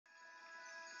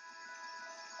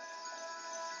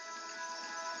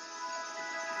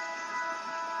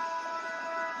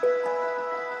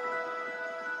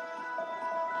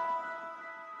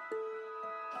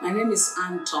My name is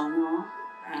Ntongho.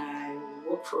 I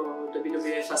work for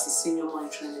WWF as a Senior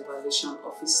Monitoring and Evaluation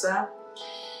Officer.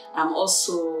 I'm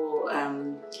also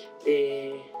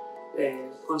the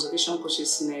Conservation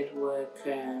Coaches Network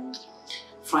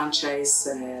franchise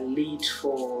lead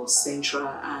for Central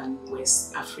and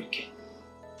West Africa.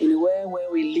 In a world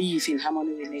where we live in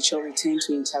harmony with nature, we tend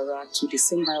to interact with the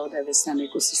same biodiversity and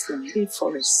ecosystem, be it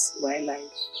forests, wildlife,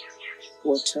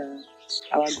 water.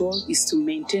 Our goal is to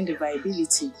maintain the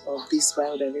viability of this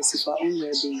biodiversity for our own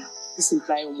well-being. This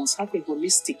implies we must have a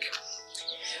holistic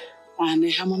and a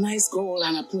harmonized goal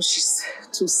and approaches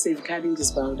to safeguarding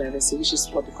this biodiversity, which is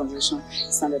what the conservation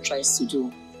standard tries to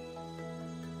do.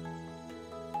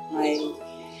 My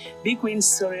big win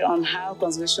story on how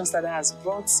conservation standard has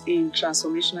brought in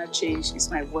transformational change is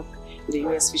my work with the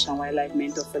U.S. Fish and Wildlife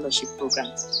Mentor Fellowship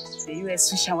Program. The U.S.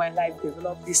 Fish and Wildlife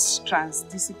developed these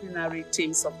transdisciplinary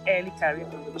teams of early career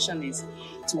conservationists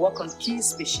to work on key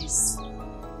species.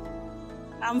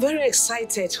 I'm very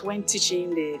excited when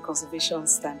teaching the conservation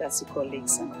standards to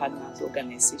colleagues and partners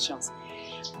organizations.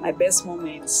 My best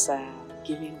moments are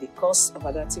giving the course of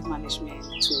adaptive management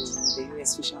to the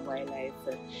U.S. Fish and Wildlife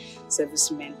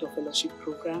Service Mentor Fellowship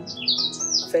Program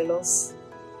fellows.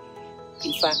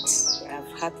 In fact,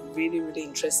 I've had really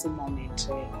interesting moments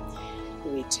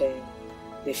with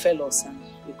the fellows, and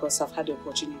because I've had the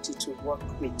opportunity to work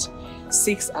with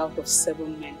 6 out of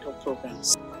 7 mentor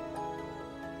programs.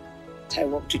 I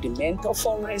worked with the Mentor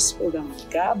Forest program in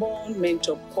Gabon,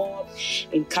 Mentor Pop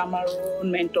in Cameroon,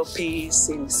 Mentor Peace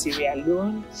in Sierra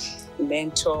Leone,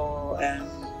 Mentor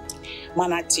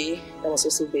Manatee, that was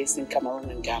also based in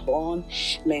Cameroon and Gabon,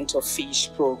 Mentor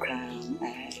Fish program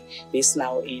based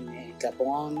now in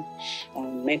Gabon,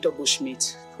 and Mentor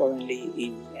Bushmeat currently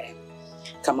in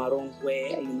Cameroon,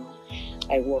 where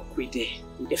I work with the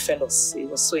fellows. It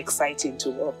was so exciting to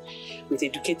work with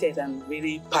educated and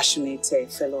really passionate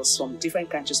fellows from different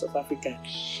countries of Africa,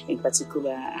 in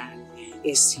particular, and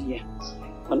Asia,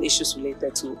 on issues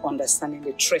related to understanding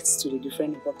the threats to the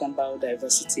different important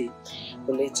biodiversity,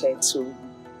 related to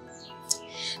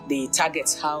the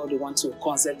targets, how they want to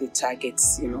conserve the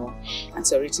targets, and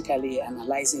theoretically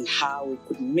analyzing how we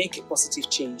could make a positive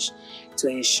change to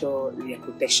ensure their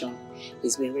protection.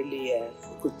 It's been really a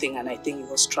good thing, and I think it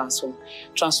was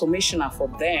transformational for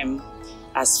them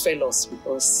as fellows,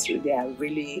 because they are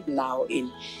really now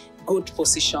in good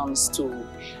positions to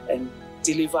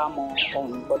deliver more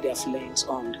on what they have learned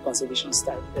on the conservation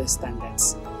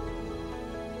standards.